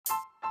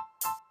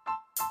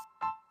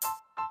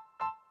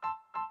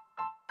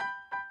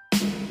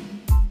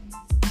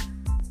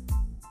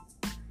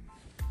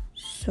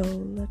So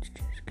let's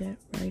just get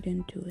right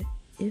into it.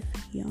 If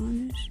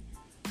Giannis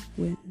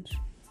wins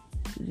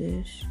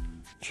this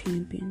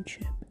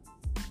championship,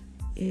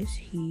 is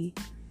he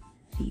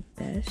the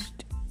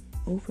best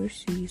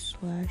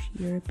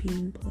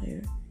overseas/European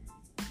player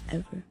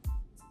ever?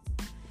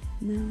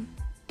 Now,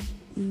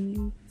 when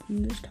you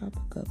bring this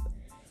topic up,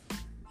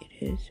 it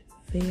is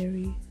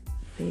very,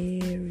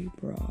 very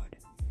broad,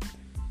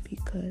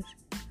 because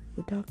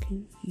we're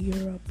talking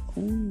Europe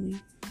only. You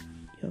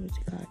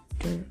obviously got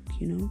Dirk,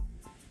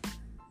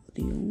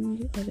 the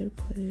only other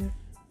player,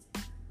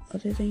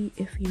 other than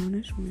if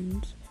Giannis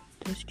wins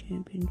this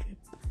championship,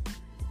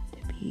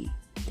 to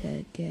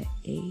get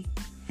a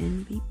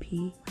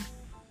MVP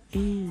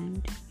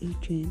and a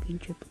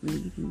championship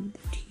leading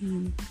the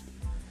team.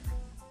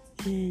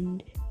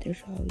 And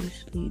there's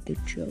obviously the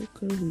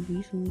Joker, who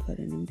recently got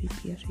an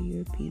MVP as a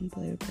European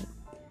player, but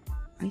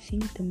I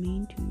think the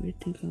main two you're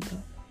thinking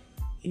about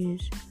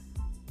is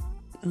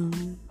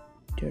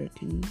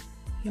Dirk and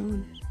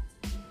Giannis.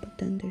 But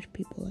then there's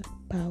people like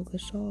Pau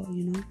Gasol,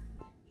 he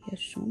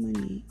has so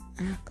many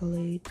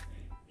accolades.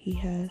 He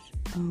has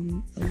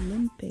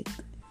Olympic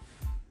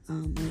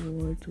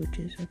awards, which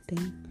is a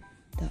thing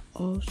that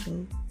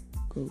also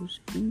goes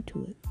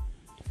into it.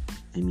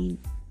 I mean,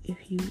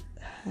 if you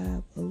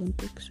have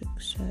Olympic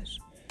success,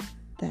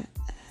 that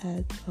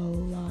adds a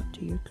lot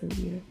to your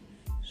career,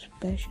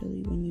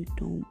 especially when you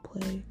don't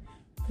play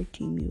for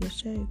Team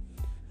USA,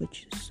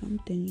 which is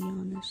something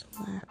Giannis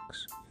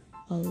lacks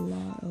a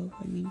lot of.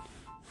 I mean,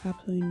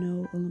 absolutely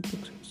no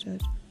Olympic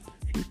success.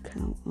 If you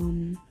count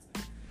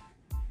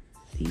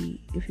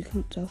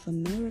South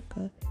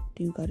America,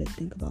 then you gotta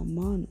think about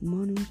Manu.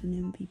 Manu's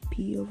an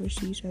MVP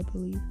overseas, I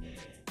believe.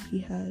 He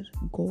has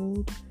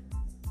gold,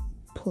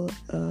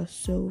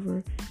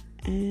 silver,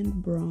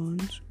 and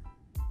bronze,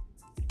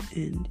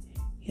 and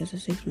he has a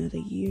 6 Man of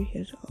the Year. He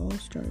has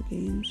All-Star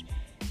games.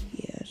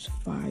 He has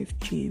 5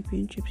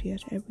 championships. He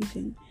has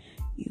everything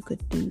you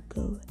could think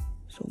of.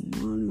 So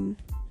Manu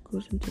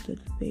goes into the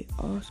debate.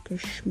 Oscar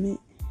Schmidt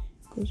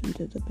goes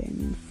into the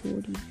debate.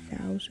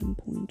 40,000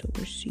 points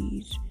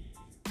overseas,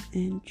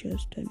 and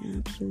just an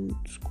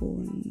absolute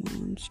scoring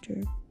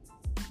monster.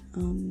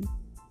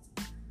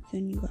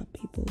 Then you got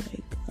people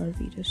like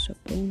Arvydas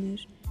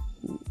Sabonis,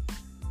 who,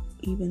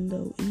 even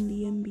though in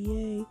the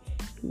NBA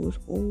he was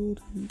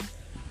old and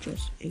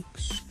just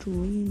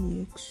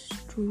extremely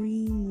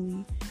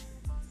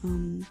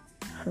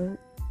hurt,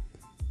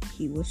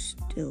 he was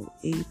still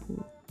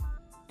able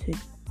to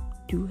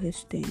do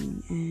his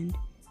thing, and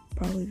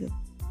probably the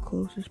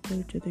closest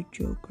player to the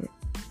Joker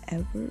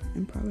ever,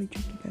 and probably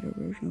just a better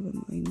version of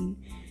him. I mean,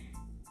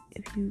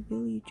 if you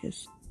really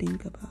just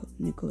think about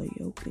Nikola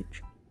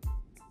Jokic,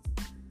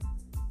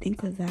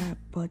 think of that,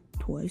 but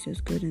twice as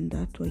good, and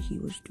that's what he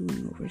was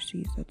doing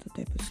overseas. That's the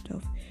type of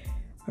stuff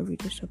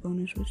Arvydas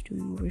Sabonis was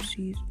doing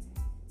overseas.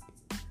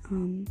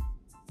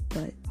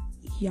 But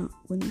yeah,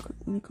 when it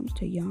comes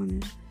to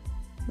Giannis,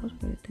 you also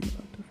gotta think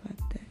about the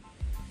fact that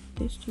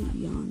this dude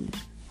Giannis,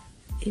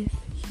 if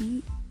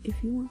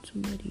you want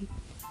somebody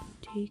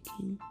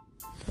taking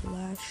the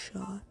last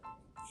shot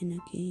in a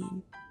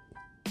game,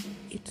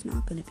 it's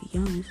not gonna be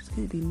Giannis. It's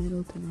gonna be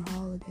Middleton or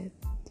Holiday.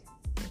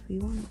 If you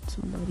want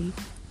somebody,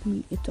 I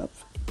mean, it's up.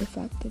 The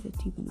fact that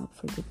it's even up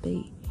for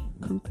debate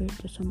compared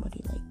to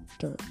somebody like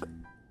Dirk.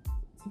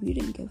 If you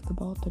didn't give the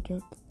ball to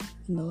Dirk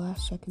in the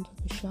last seconds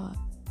of the shot,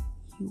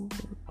 you were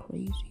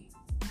crazy.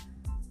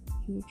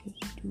 You were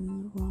just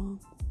doing it wrong.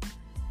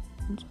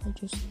 And so I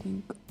just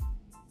think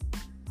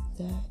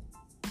that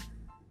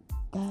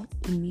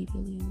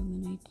immediately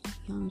eliminates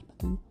Giannis. But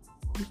then,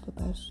 who's the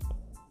best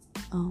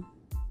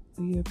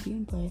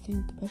European player? I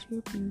think the best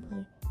European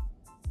player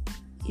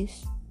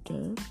is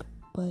Dirk.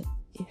 But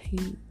if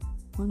you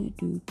want to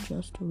do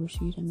just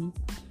overseas, I mean,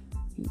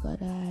 you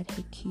gotta add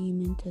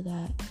Hakeem into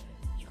that.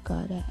 You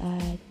gotta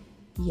add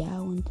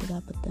Yao into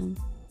that. But then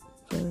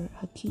for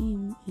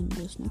Hakeem and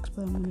this next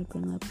player I'm gonna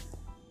bring up,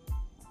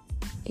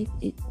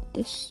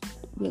 this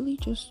really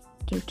just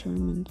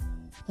determined,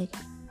 like,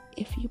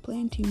 if you play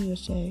in Team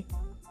USA,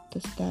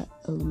 does that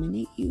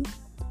eliminate you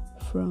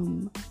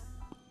from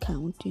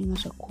counting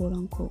as a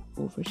quote-unquote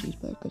overseas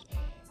player? Because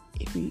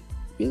if you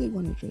really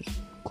want to just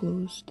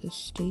close this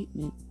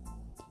statement,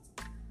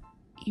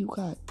 you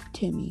got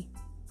Timmy.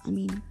 I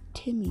mean,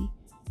 Timmy,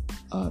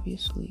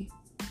 obviously,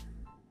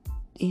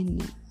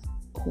 in a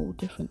whole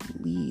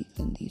different league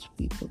than these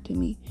people.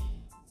 Timmy,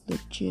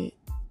 legit,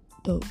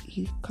 though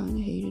he's kind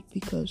of hated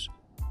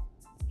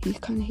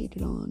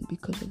on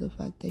because of the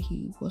fact that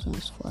he wasn't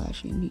as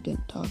flashy and he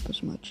didn't talk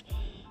as much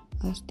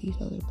as these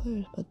other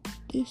players. But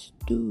this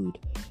dude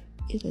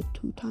is a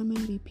 2-time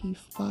MVP,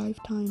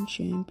 5-time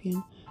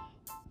champion,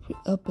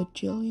 a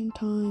bajillion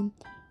time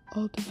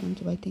all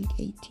defensive, I think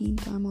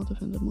 18-time all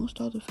defensive,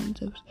 most all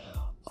defensives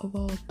of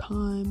all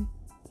time.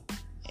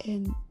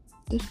 And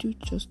this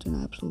dude's just an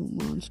absolute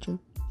monster.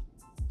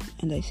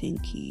 And I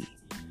think he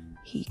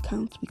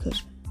counts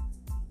because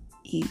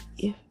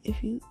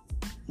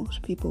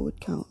most people would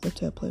count, let's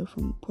say, a player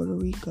from Puerto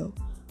Rico,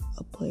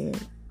 a player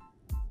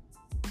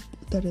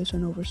that is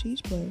an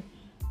overseas player.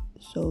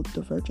 So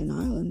the Virgin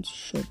Islands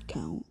should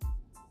count.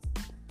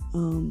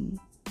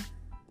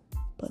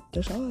 But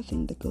there's other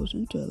thing that goes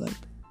into it. Like,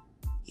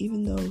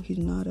 even though he's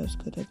not as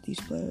good as these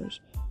players,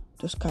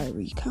 does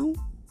Kyrie count?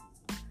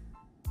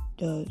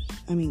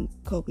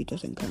 Kobe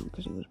doesn't count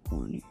because he was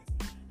born here.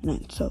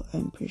 And so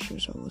I'm pretty sure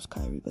so was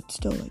Kyrie. But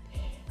still, like,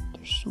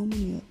 there's so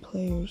many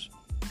players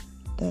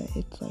that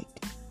it's like,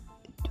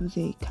 do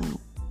they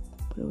count?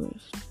 But if we're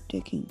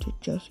sticking to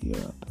just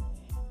Europe,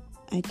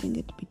 I think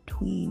it's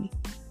between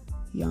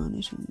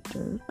Giannis and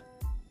Dirk.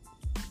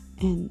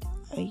 And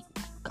I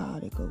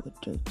gotta go with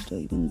Dirk still,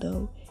 even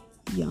though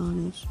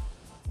Giannis,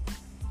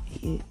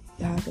 he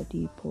has a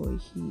deep boy,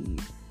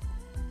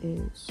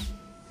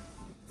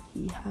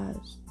 he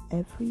has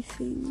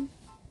everything.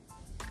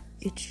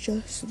 It's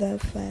just the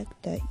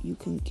fact that you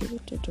can give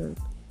it to Dirk.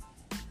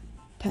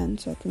 10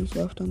 seconds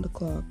left on the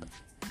clock.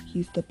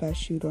 He's the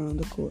best shooter on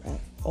the court at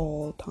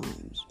all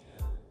times.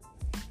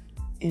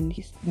 And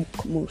he's the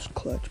most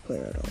clutch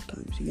player at all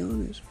times.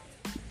 Giannis,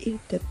 it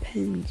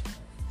depends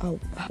how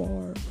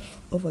far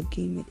of a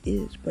game it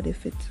is. But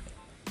if it's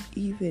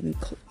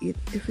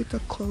if it's a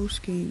close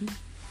game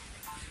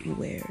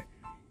where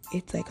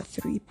it's like a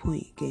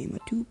 3-point game, a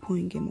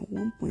 2-point game, a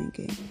 1-point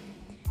game,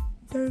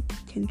 Dirk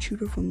can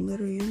shoot it from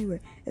literally anywhere.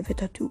 If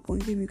it's a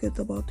 2-point game, you give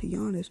the ball to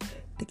Giannis,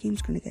 the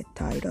game's gonna get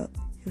tied up.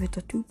 If it's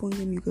a 2-point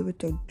game, you give it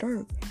to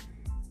Dirk,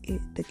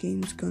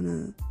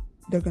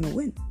 they're gonna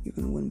win. You're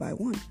gonna win by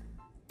 1.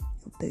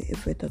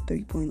 If it's a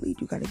 3-point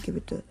lead, you gotta give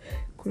it to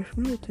Chris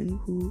Middleton,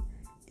 who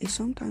is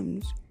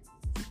sometimes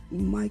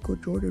Michael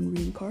Jordan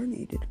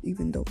reincarnated,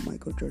 even though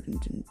Michael Jordan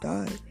didn't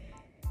die.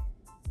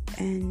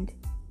 And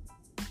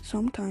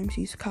sometimes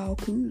he's Kyle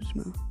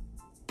Kuzma.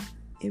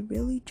 It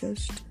really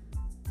just,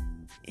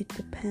 it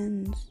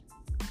depends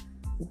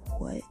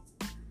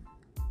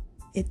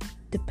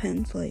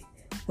like,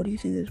 what do you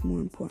think is more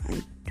important?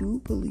 I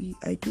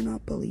do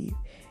not believe,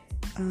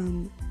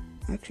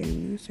 actually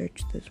I'm going to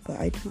search this, but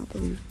I do not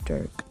believe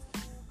Dirk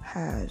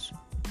has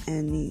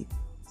any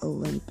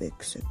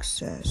Olympic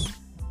success.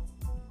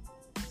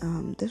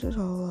 This is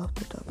all off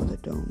the top of the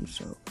dome,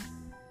 so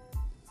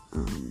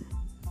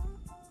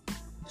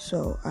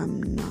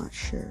I'm not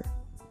sure,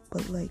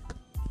 but like,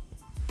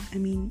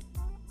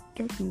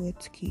 Dirk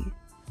Nowitzki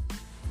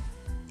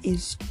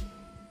is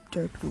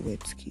Dirk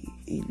Nowitzki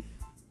in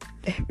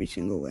every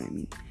single way.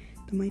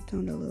 That might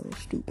sound a little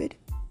stupid,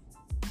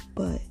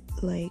 but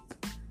like,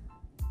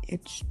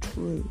 it's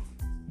true.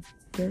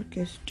 Dirk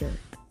is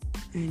Dirk,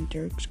 and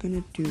Dirk's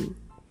gonna do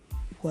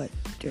what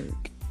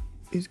Dirk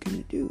is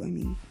gonna do.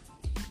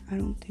 I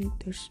don't think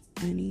there's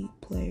any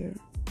player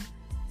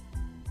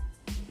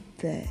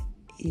that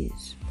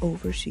is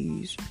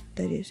overseas,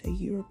 that is a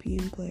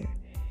European player,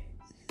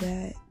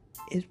 that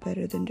is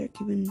better than Dirk.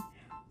 Even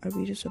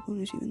Arvydas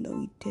Sabonis, even though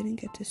we didn't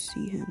get to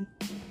see him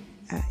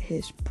at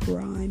his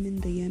prime in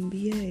the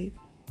NBA,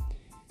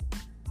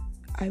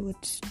 I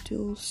would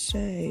still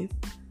say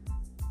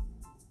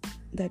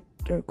that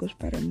Dirk was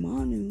better.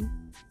 Manu,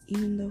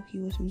 even though he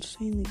was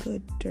insanely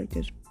good, Dirk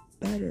is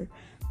better.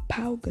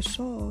 Pau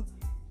Gasol,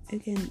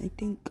 again, I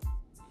think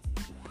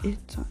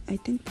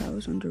Pau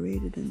is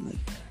underrated in like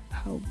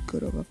how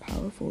good of a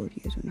power forward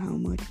he is and how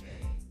much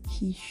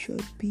he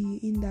should be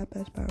in that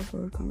best power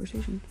forward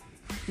conversation.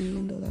 And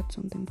even though that's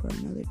something for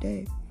another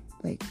day,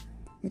 like,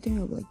 I think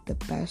of like the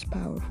best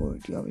power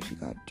forward, you obviously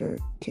got Dirk,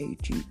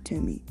 KG,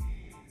 Timmy,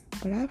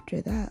 but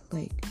after that,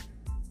 like,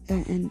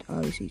 and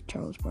obviously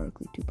Charles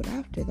Barkley too, but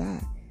after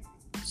that,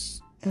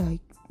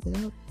 like,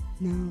 without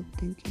now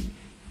thinking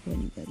of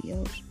anybody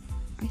else,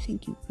 I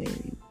think you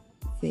very,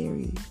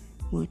 very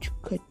much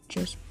could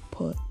just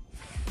put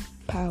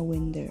Pau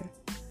in there,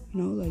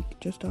 like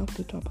just off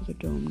the top of the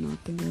dome, not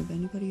thinking of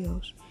anybody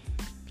else.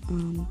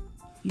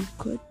 You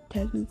could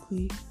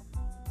technically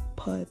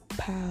put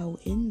Pau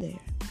in there.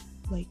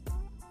 Like,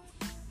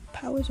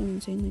 Pau is an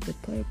insanely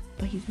good player,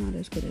 but he's not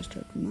as good as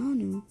Dirk.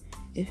 Manu,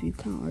 if you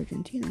count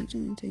Argentina, he's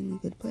an insanely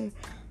good player,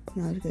 but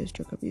not as good as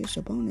Dirk.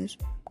 Arvydas Sabonis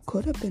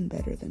could have been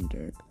better than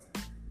Dirk,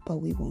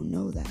 but we won't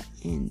know that.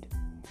 And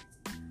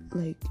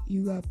like,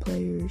 you got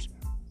players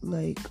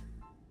like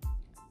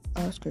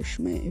Oscar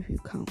Schmidt, if you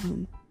count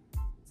him.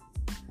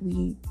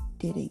 We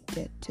didn't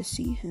get to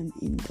see him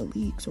in the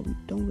league, so we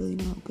don't really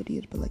know how good he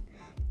is, but like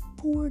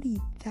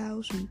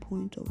 40,000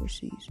 points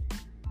overseas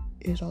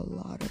is a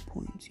lot of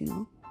points,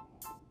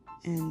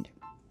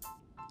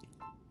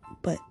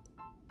 but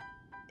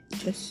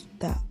just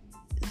that,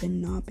 then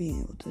not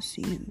being able to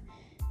see him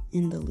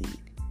in the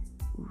league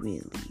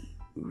really,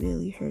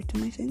 really hurt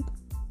him, I think.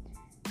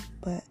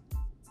 But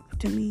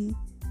to me,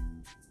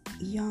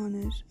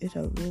 Giannis is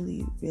a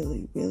really,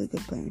 really, really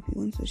good player. If he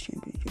wins this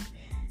championship,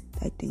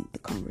 I think the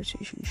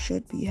conversation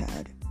should be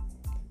had,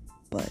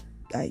 but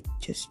I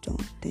just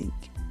don't think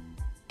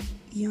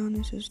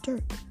Giannis is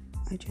Dirk.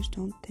 I just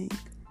don't think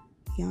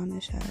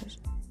Giannis has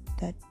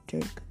that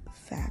Dirk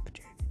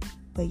factor.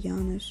 But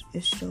Giannis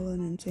is still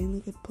an insanely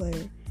good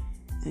player,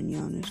 and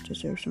Giannis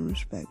deserves some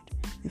respect.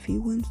 If he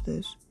wins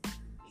this,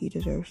 he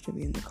deserves to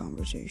be in the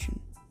conversation.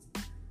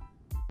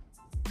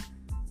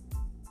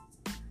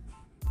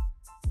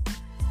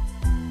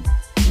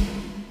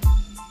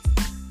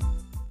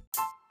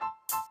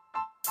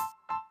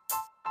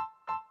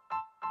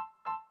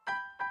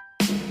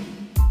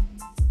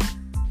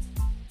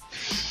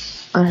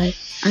 I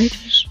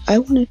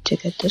wanted to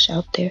get this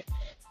out there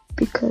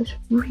because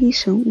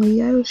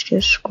recently I was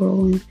just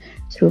scrolling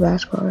through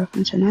Basketball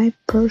Reference and I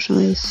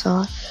personally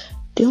thought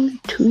the only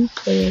two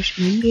players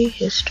in NBA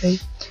history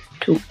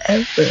to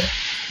ever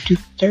do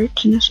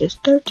 13 assists.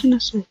 13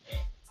 assists.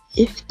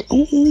 If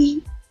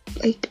only,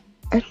 I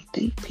don't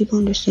think people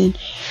understand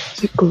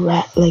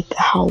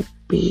how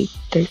big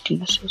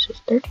 13 assists is.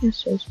 13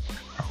 assists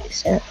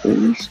is at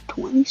least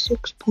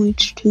 26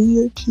 points to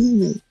your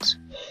teammates.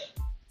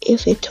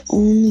 If it's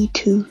only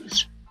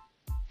twos.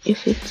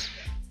 If it's,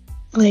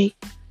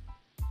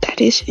 that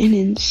is an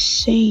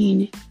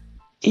insane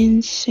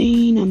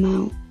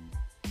amount.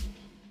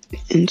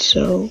 And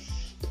so,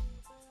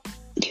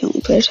 the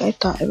only players I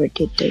thought ever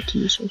did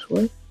 13 assists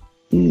were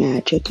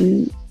Magic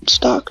and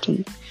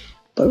Stockton.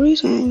 But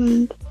recently I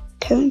learned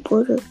Kevin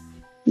Porter,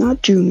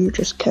 not Junior,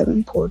 just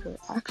Kevin Porter,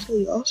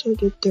 actually also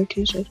did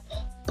 13 assists.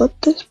 But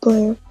this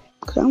player,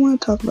 because I want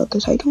to talk about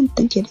this, I don't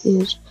think it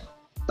is,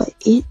 but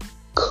it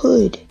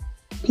could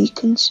be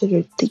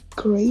considered the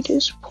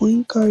greatest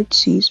point guard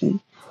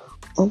season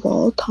of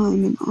all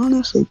time, and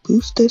honestly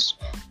boost this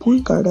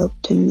point guard up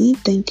to me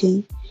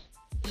thinking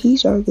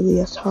he's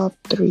arguably a top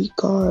 3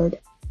 guard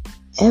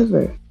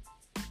ever,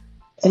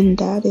 and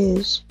that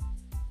is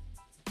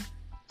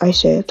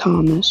Isaiah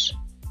Thomas.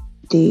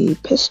 The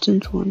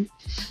Pistons one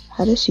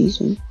had a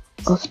season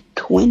of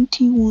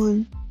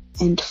 21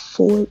 and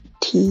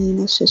 14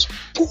 assists.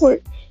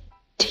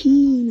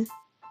 14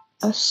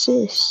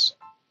 assists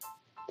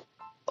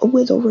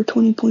with over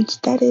 20 points.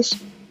 That is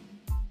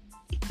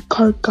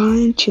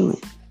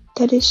gargantuan.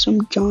 That is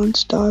some John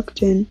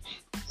Stockton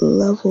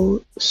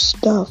level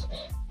stuff.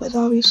 With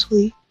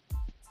obviously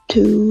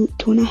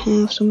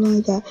 2.5, something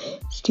like that,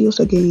 steals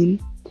a game.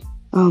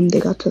 They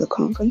got to the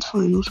conference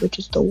finals, which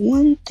is the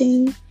one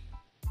thing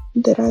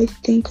that I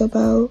think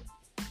about,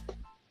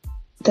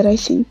 that I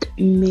think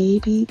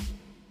maybe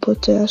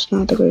puts us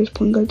not the greatest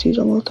point guard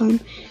season of all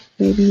time.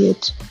 Maybe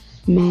it's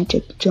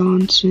Magic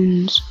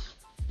Johnson's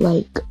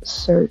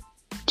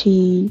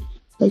 13,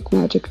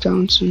 Magic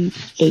Johnson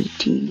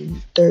 18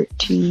 and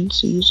 13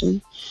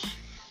 season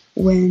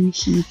when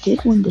he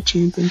did win the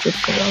championship,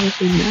 because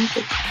obviously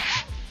Magic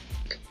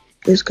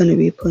is going to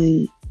be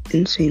playing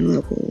insane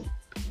level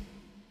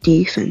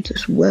defense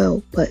as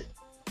well, but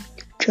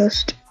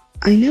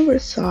I never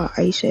thought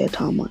Isaiah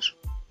Thomas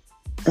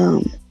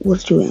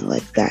was doing it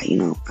like that,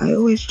 I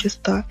always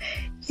just thought,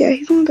 yeah,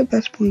 he's one of the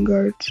best point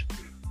guards,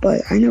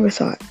 but I never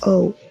thought,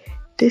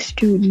 this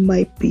dude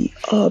might be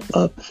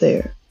up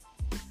there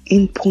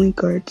in point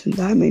guards, and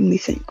that made me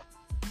think,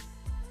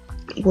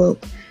 well,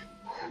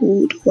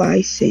 who do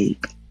I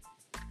think,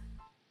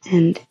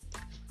 and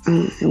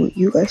I want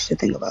you guys to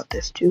think about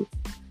this too,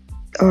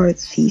 are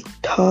the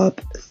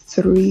top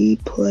 3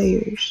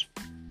 players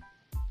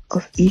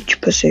of each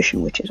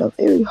position, which is a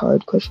very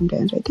hard question to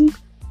answer. I think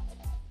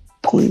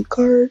point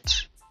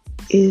guards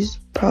is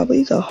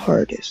probably the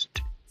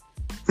hardest.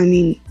 I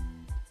mean,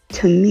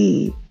 to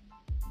me,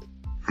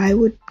 I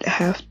would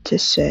have to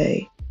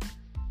say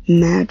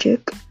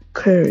Magic,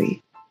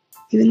 Curry.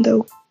 Even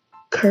though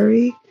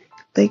Curry,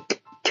 2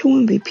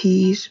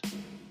 MVPs,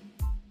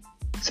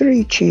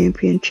 3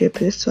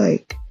 championships, it's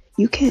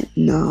you can't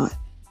not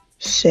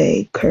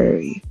say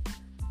Curry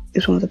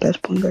is one of the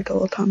best point guards of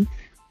all time.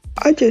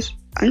 I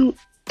don't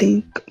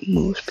think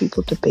most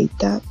people debate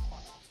that.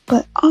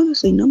 But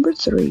honestly, number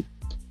 3,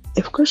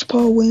 if Chris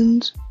Paul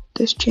wins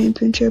this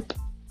championship,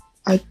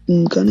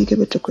 I'm gonna give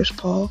it to Chris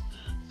Paul.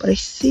 But I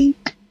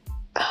think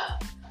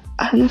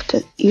I don't have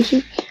to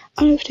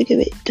give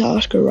it to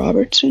Oscar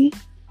Robertson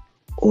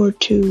or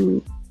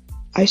to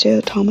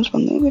Isaiah Thomas, but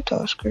I'm gonna give it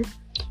to Oscar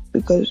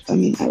because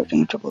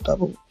averaging a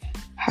triple-double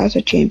has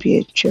a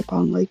championship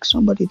on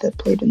somebody that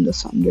played in the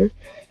Thunder,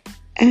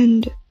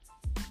 and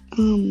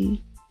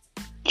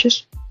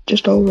just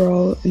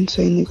overall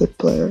insanely good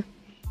player,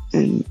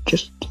 and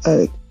just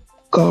a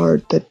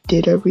guard that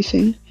did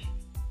everything,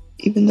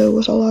 even though it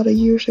was a lot of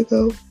years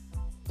ago.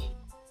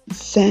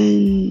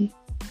 Then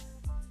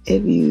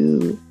if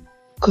you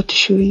go to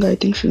shooting guard, I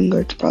think shooting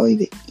guard's probably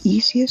the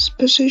easiest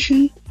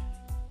position.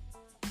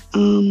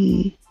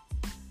 I'm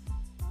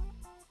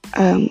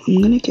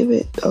gonna give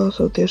it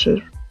also,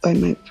 I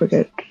might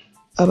forget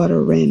about a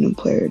random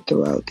player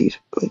throughout these,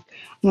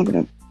 I'm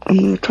gonna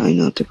try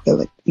not to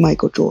forget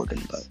Michael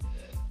Jordan, but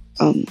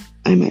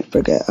I might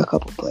forget a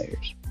couple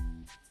players.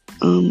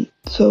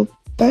 So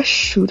best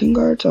shooting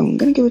guard, so I'm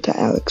gonna give it to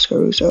Alex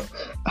Caruso.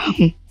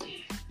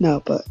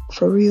 No, but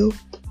for real,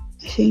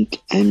 I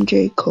think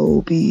MJ,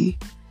 Kobe,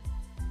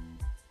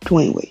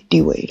 Dwayne Wade,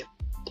 D-Wade.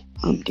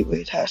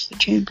 D-Wade has the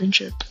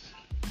championships.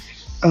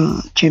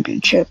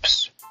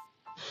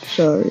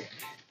 So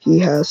he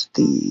has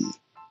the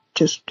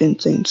just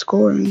insane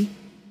scoring.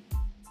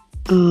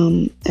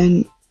 And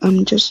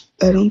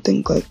I don't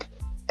think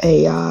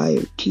AI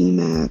or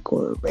T-Mac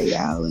or Ray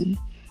Allen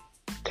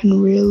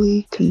can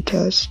really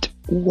contest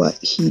what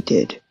he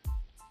did.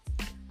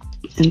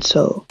 And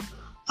so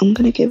I'm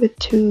gonna give it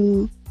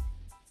to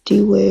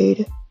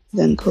D-Wade,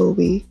 then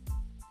Kobe,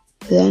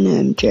 then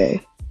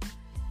MJ.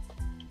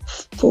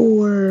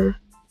 For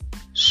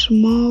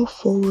small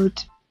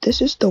forwards,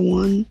 this is the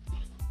one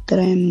that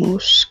I am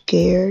most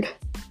scared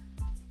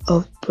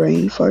of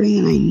brain farting,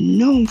 and I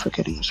know I'm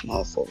forgetting a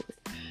small forward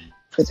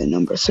for the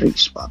number 3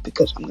 spot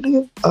because I'm gonna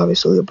give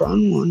obviously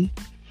LeBron 1,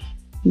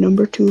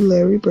 number 2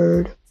 Larry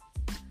Bird,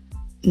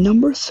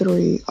 number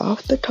 3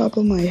 off the top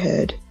of my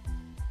head,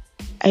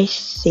 I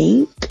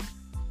think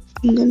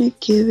I'm gonna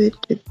give it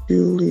to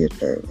Julius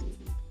Erving.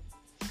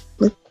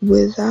 Like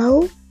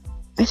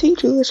I think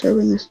Julius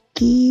Erving is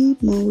the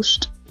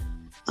most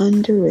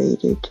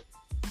underrated,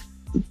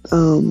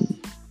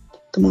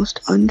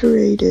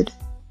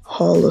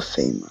 Hall of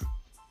Famer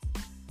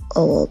of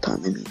all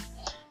time. I mean,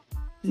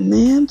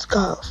 man's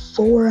got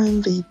 4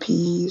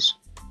 MVPs.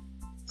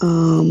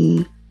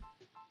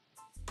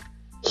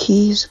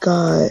 He's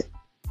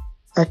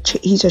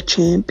a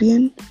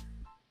champion.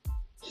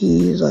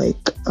 He's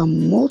like a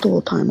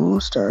multiple-time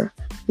All-Star.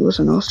 He was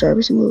an All-Star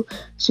every single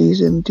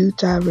season.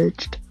 Dude's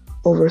averaged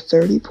over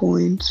 30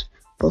 points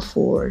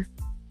before.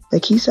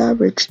 Like, he's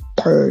averaged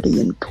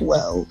 30 and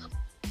 12.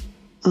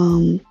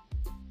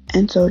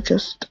 And so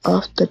just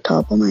off the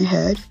top of my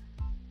head,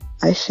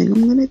 I think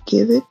I'm gonna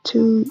give it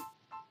to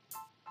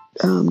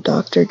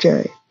Dr.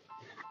 J.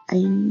 I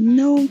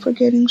know I'm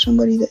forgetting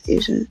somebody that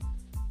isn't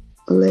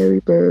Larry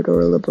Bird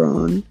or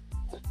LeBron,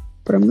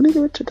 but I'm gonna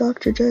give it to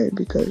Dr. J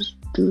because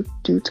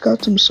dude's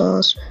got some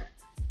sauce,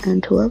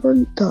 and whoever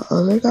the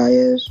other guy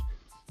is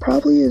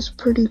probably is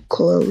pretty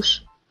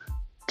close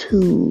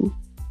to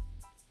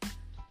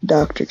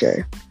Dr.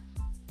 J.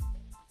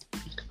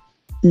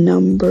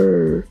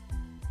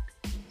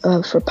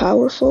 For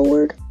power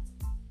forward,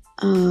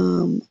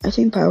 I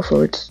think power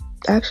forward's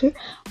actually,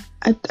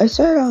 I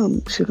said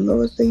shooting guard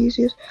was the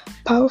easiest.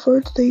 Power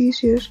forward's the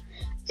easiest.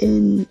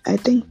 I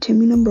think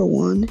Timmy number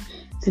 1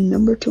 and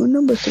number 2 and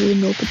number 3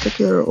 in no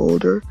particular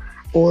order,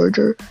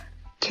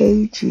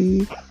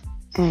 KG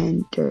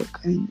and Dirk.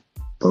 I mean,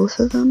 both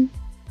of them,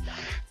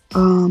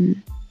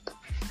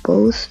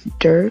 both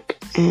Dirk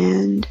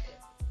and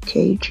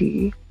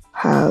KG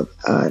have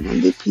an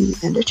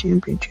MVP and a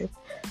championship.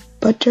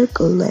 But Dirk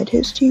led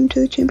his team to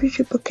the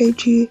championship, but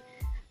KG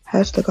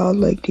has the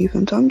godlike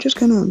defense. I'm just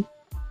gonna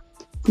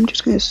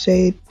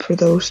say for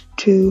those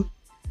two,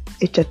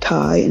 it's a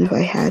tie. And if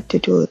I had to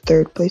do a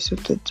third place,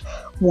 if it's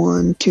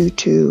 1, 2,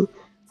 2,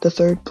 the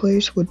third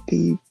place would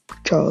be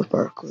Charles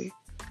Barkley.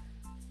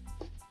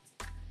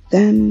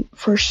 Then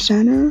for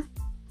center,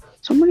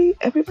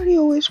 everybody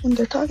always, when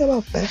they're talking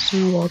about best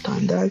center of all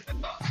time, they're like,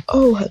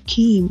 oh,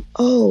 Hakeem,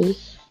 oh,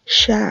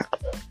 Shaq.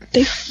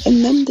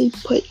 And then they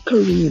put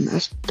Kareem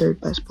as third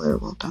best player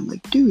of all time.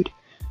 Like, dude,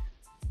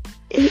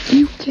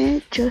 you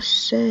can't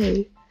just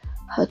say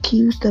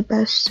Hakeem's the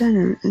best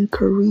center and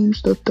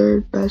Kareem's the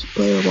third best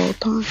player of all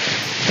time.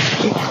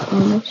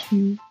 Unless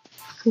you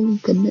fully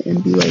commit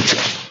and be like,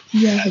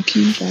 yeah,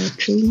 Hakeem's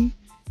actually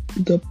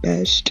the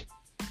best.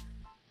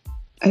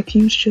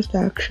 Hakeem's just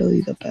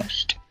actually the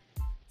best.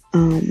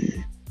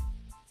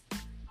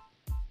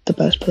 The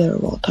best player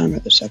of all time or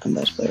the second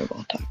best player of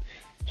all time.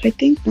 So I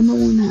think number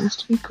 1 has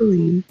to be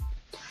Kareem.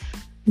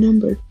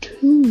 Number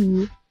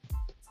 2,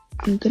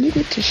 I'm gonna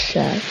give it to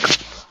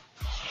Shaq.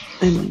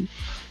 I mean,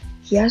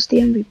 he has the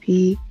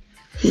MVP.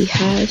 He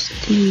has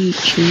the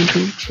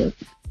championship.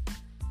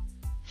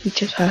 He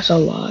just has a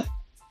lot.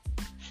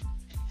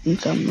 And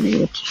so I'm gonna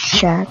give it to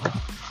Shaq.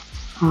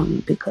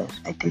 Because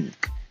I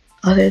think,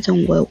 other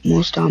than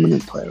most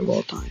dominant player of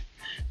all time.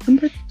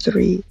 Number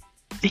 3,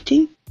 I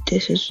think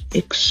this is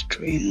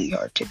extremely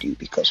hard to do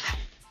because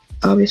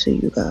obviously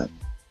you got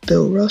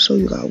Bill Russell,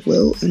 you got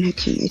Will, and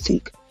Hakeem. I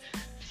think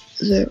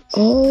they're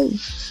all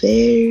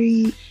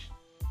very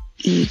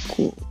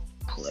equal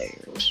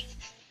players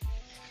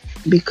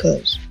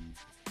because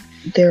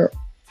they're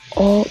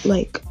all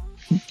like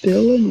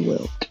Bill and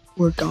Wilt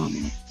were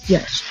dominant.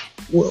 Yes,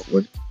 Wilt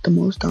was the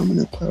most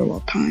dominant player of all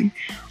time.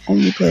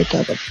 Only player to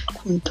have a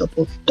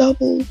quintuple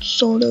double,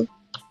 sort of.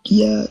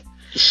 Yeah,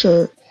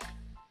 sure.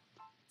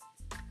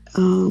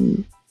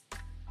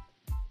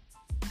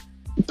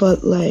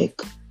 But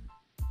like,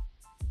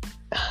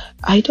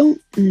 I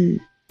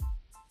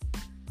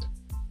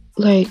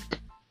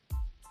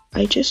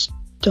just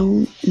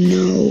don't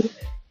know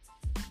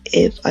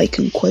if I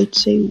can quite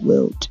say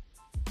Wilt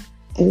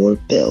or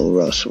Bill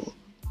Russell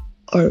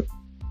are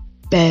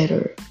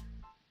better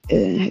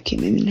than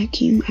Hakeem. I mean,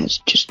 Hakeem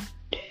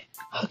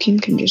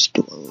can just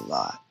do a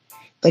lot.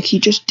 Like, he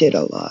just did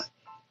a lot.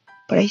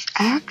 But I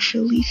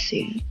actually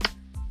think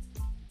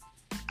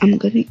I'm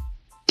gonna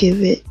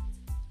give it.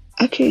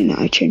 Actually, no,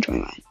 I changed my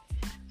mind.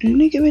 I'm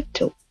gonna give it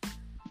to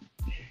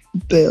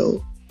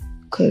Bill,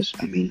 because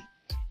I mean,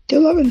 the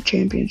 11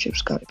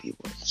 championships gotta be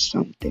worth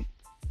something,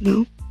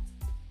 no?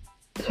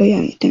 So yeah,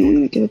 I think I'm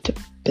gonna give it to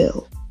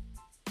Bill.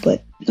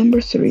 But number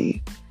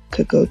 3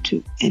 could go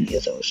to any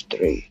of those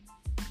 3.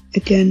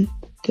 Again,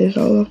 this is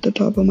all off the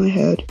top of my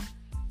head.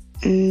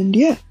 And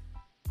yeah,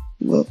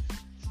 well,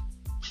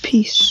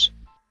 peace.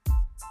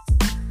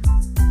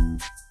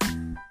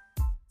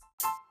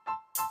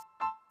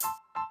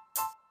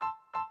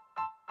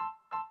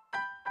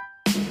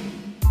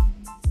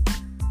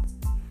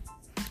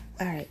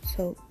 Alright,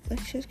 so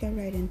let's just get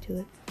right into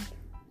it.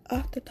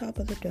 Off the top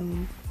of the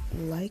dome,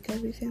 like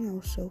everything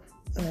else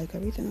I've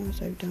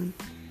done,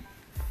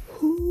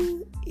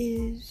 who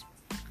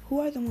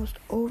are the most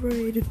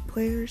overrated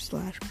players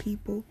 /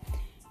 people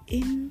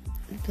in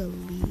the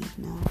league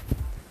now?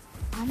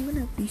 I'm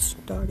gonna be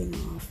starting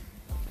off.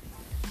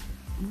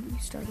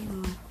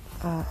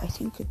 I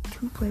think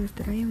two players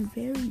that I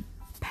very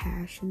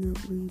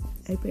passionately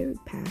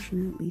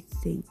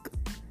think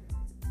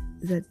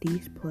that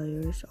these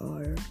players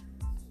are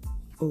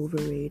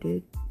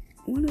overrated.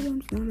 One of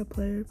them's not a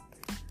player,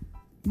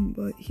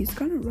 but he's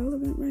kind of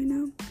relevant right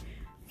now.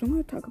 So I'm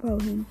going to talk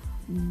about him,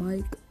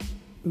 Mike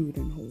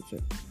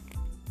Budenholzer.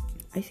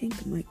 I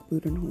think Mike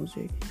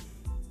Budenholzer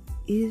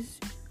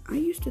I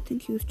used to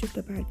think he was just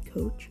a bad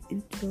coach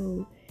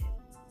until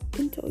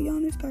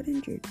Giannis got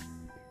injured.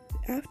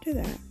 After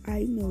that,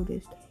 I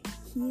noticed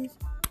he is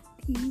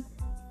the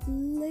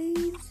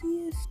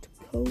laziest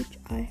coach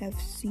I have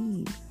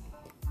seen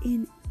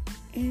in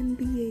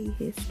NBA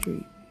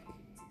history.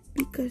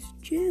 Because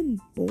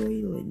Jim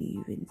Boylan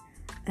even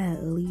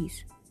at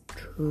least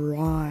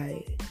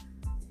tried.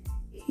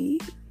 He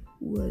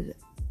was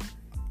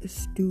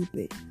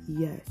stupid,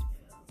 yes,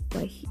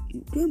 but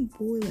Jim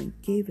Boylan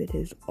gave it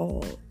his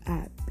all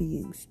at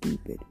being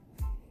stupid.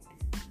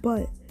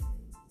 But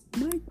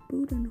Mike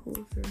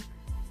Budenholzer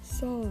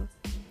saw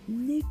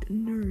Nick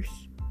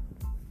Nurse,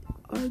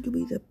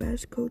 arguably the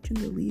best coach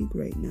in the league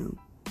right now,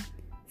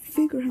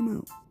 figure him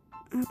out.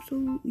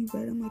 Absolutely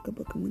read him like a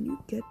book. And when you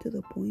get to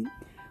the point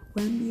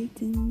where NBA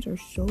teams are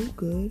so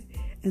good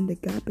and the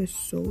gap is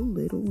so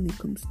little when it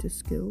comes to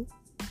skill,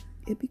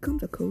 it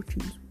becomes a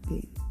coaching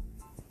game.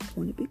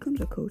 When it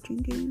becomes a coaching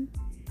game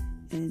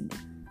and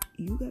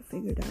you get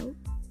figured out,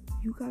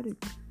 you gotta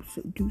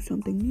do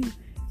something new.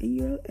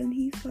 And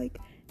he's like,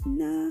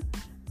 nah,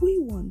 we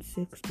won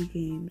 60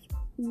 games,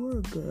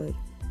 we're good.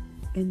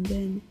 And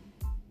then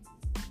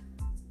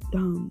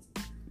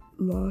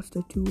lost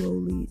a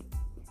 2-0 lead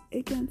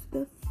against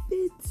the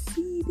 5th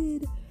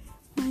seeded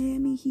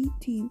Miami Heat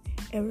team.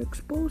 Eric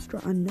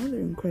Spoelstra, another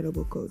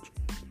incredible coach.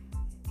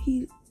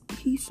 He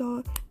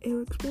saw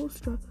Eric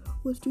Spoelstra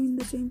was doing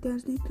the same thing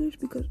as Nick Nurse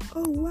because,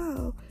 oh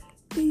wow,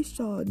 they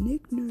saw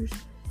Nick Nurse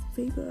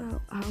figure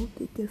out how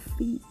to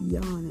defeat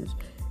Giannis,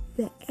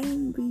 the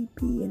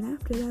MVP, and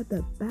after that,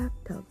 the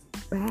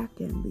back-to-back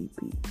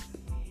MVP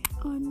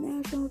on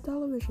national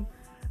television.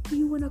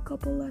 You win a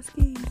couple less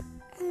games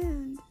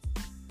and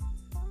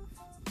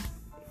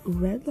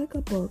read like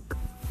a book.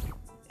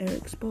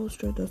 Eric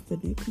Spoelstra does the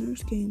Nick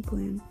Nurse game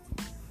plan,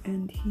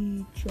 and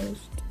he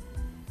just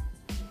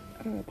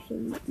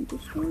absolutely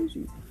destroys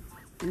you.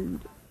 And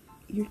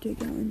you're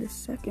taken out in the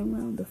second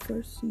round, the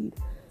first seed,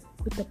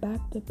 with the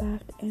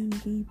back-to-back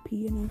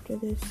MVP, and after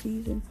this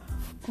season,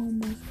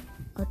 almost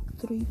a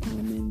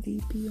 3-time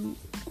MVP,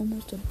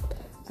 almost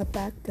a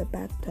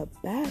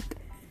back-to-back-to-back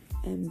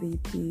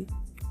MVP,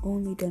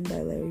 only done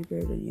by Larry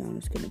Bird, and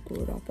Giannis gonna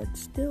pull it off, but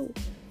still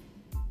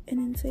an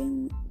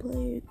insane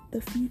player,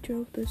 the future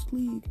of this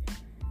league.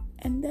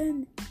 And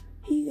then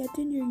he gets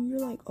injured and you're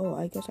like, oh,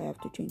 I guess I have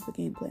to change the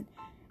game plan.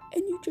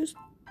 And you just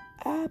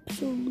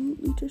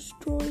absolutely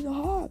destroy the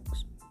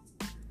Hawks.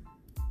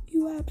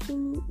 You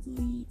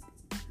absolutely,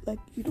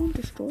 you don't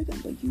destroy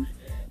them,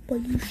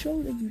 but you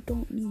show that you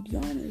don't need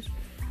Giannis.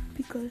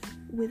 Because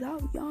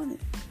without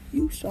Giannis,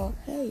 you saw,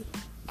 hey,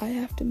 I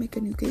have to make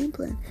a new game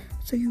plan.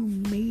 So you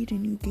made a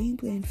new game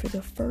plan for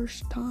the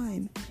first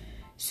time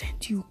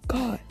since you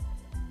got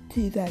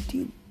to that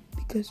team,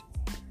 because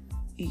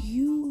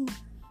he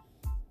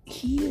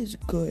is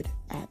good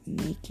at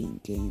making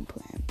game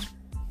plans,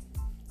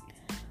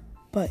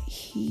 but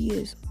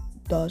he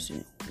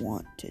doesn't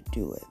want to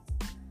do it.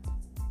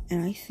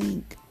 And I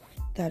think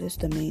that is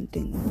the main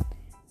thing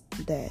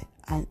that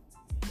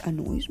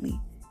annoys me.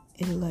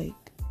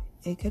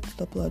 It gets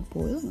the blood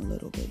boiling a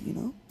little bit, you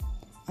know?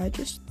 I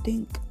just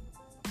think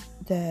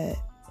that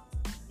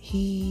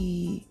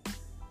he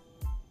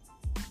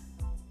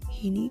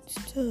needs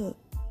to,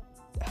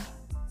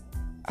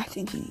 I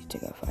think he needs to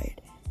get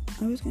fired.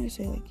 I was going to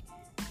say,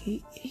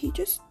 he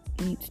just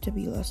needs to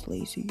be less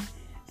lazy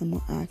and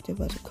more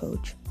active as a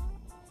coach.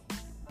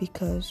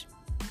 Because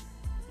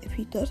if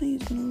he doesn't,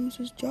 he's going to lose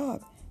his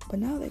job. But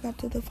now they got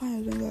to the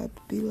finals and they have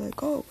to be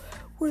like, oh,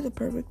 we're the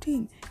perfect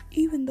team.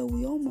 Even though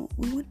we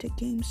went to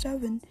Game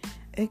 7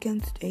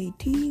 against a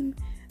team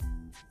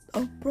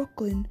of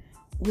Brooklyn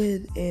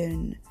with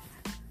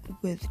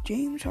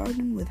James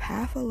Harden with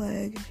half a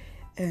leg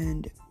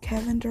and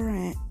Kevin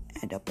Durant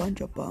and a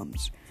bunch of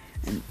bums.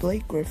 And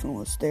Blake Griffin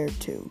was there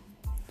too.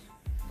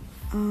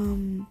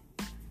 And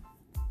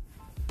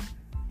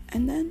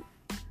then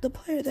the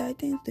player that I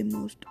think is the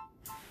most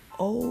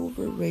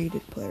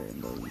overrated player in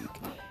the league,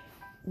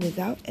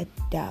 without a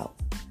doubt,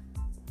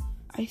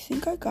 I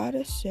think I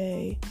gotta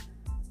say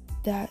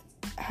that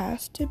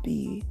has to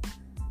be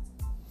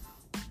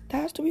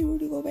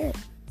Rudy Gobert.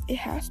 It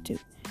has to.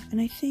 And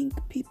I think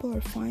people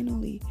are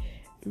finally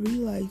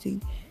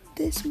realizing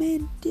this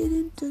man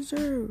didn't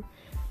deserve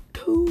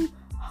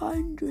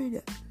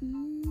 $200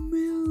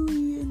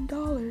 million. I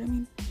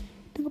mean,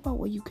 about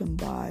what you can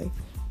buy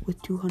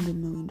with $200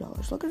 million.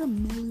 Look at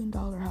 $1 million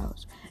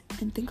house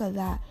and think of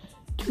that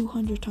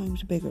 200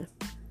 times bigger.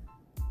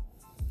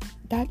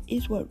 That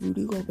is what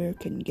Rudy Gobert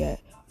can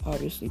get,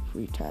 obviously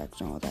pre-tax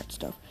and all that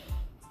stuff,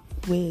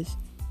 with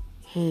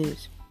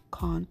his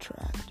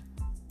contract.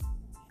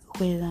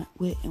 And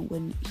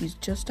when he's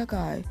just a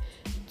guy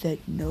that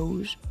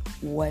knows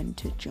when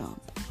to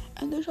jump.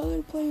 And there's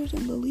other players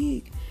in the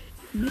league.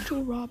 If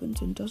Mitchell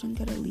Robinson doesn't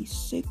get at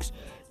least 6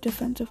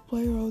 Defensive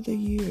Player of the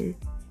Year,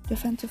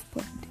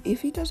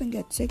 if he doesn't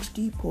get 6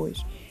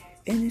 DPOYs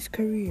in his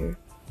career,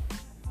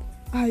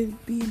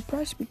 I'd be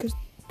impressed, because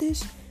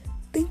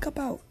think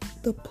about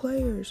the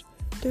players.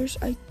 There's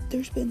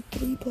been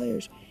 3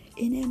 players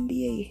in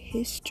NBA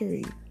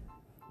history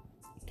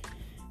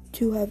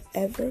to have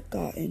ever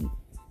gotten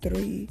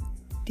 3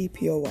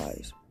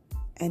 DPOYs,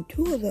 and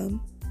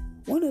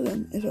one of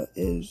them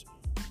is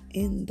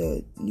in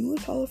the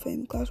newest Hall of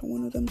Fame class, and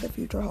one of them is a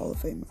future Hall of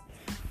Famer.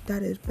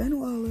 That is Ben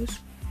Wallace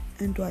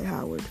and Dwight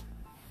Howard.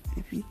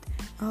 Dwight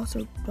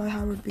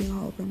Howard being a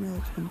Hall of Famer,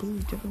 that's a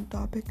completely different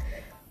topic.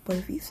 But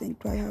if you think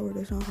Dwight Howard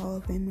is not a Hall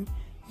of Famer,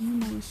 you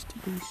must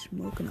be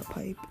smoking a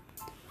pipe,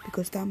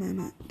 because that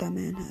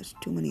man has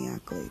too many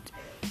accolades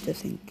to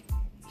think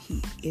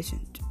he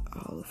isn't a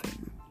Hall of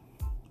Famer.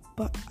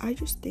 But I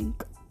just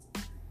think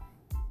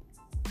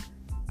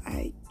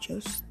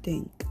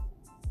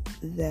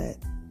that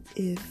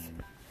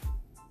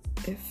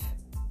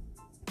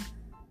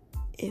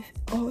if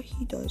all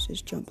he does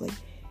is jump, like,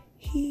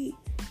 he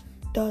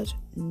does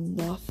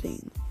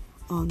nothing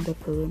on the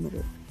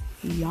perimeter.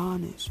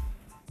 Giannis,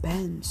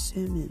 Ben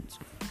Simmons,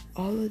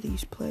 all of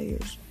these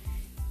players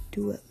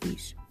do at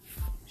least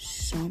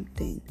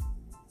something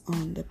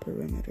on the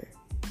perimeter.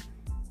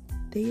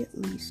 They at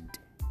least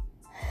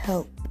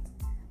help.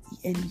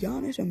 And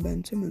Giannis and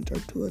Ben Simmons are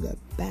two of the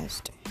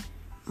best.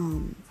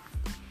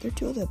 They're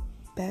two of the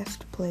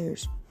best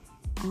players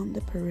on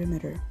the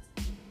perimeter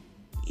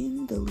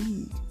in the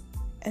league.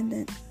 And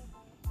then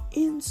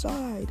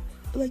inside,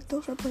 like,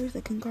 those are players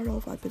that can guard all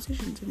 5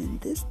 positions. And in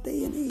this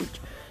day and age,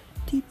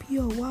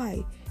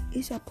 DPOY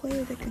is a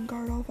player that can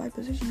guard all 5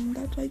 positions. And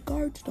that's why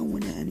guards don't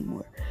win it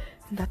anymore.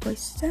 And that's why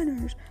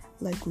centers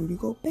like Rudy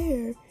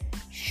Gobert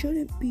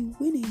shouldn't be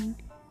winning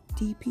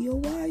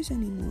DPOYs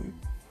anymore.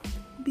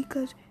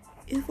 Because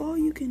if all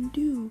you can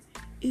do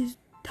is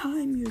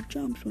time your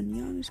jumps when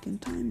Giannis can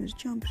time his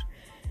jumps,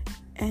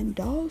 and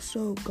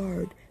also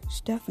guard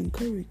Stephen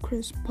Curry,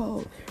 Chris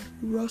Paul,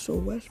 Russell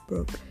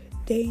Westbrook,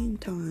 Dame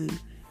time,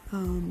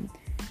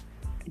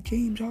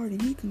 James Harden,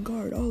 he can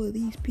guard all of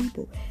these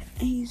people,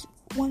 and he's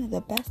one of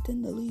the best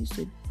in the league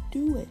to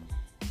do it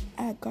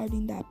at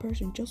guarding that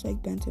person, just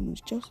like Ben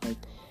Simmons, just like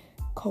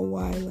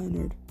Kawhi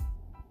Leonard.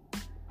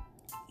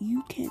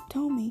 You can't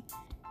tell me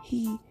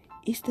he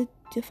is the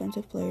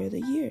Defensive Player of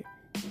the Year.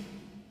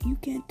 You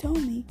can't tell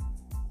me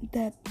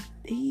that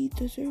he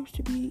deserves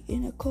to be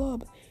in a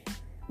club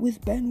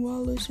with Ben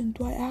Wallace and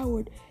Dwight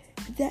Howard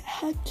that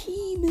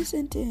Hakeem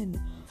isn't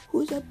in,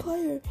 who's a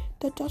player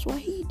that does what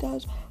he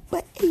does,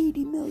 but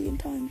 80 million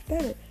times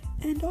better.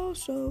 And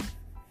also,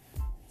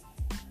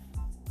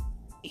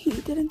 he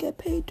didn't get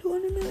paid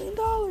 $200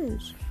 million.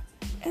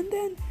 And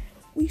then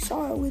we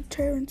saw it with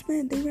Terrence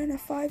Mann. They ran a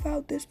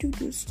 5-out. This dude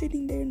was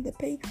sitting there in the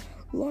paint,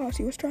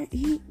 lost.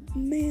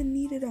 Man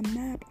needed a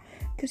map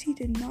because he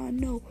did not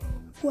know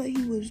what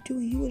he was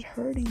doing. He was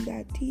hurting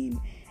that team.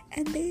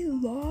 And they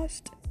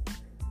lost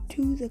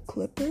to the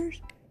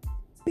Clippers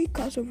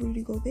because of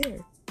Rudy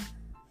Gobert.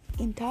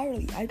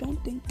 Entirely. I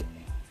don't think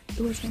it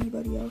was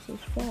anybody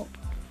else's fault,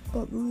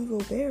 but Rudy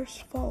Gobert's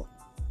fault.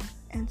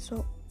 And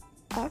so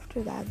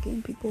after that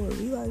game, people were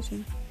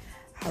realizing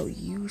how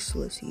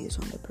useless he is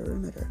on the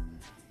perimeter.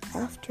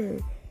 After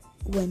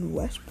when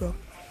Westbrook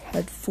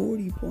had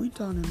 40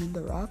 points on him in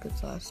the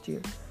Rockets last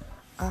year,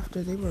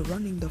 after they were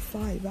running the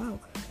 5-out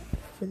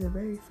for the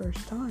very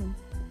first time,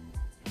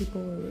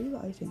 people were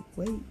realizing,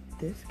 wait,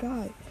 this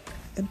guy,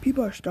 and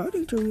people are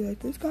starting to realize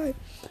this guy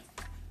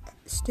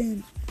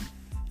stands,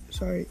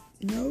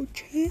 no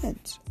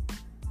chance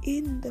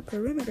in the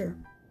perimeter.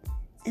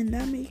 And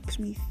that makes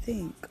me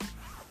think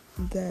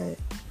that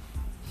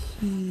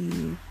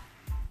he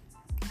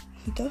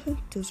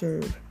doesn't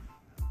deserve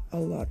a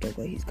lot of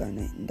what he's gotten.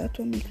 And that's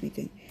what makes me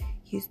think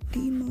he's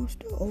the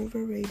most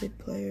overrated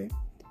player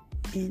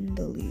in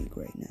the league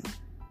right now.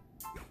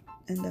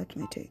 And that's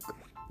my take.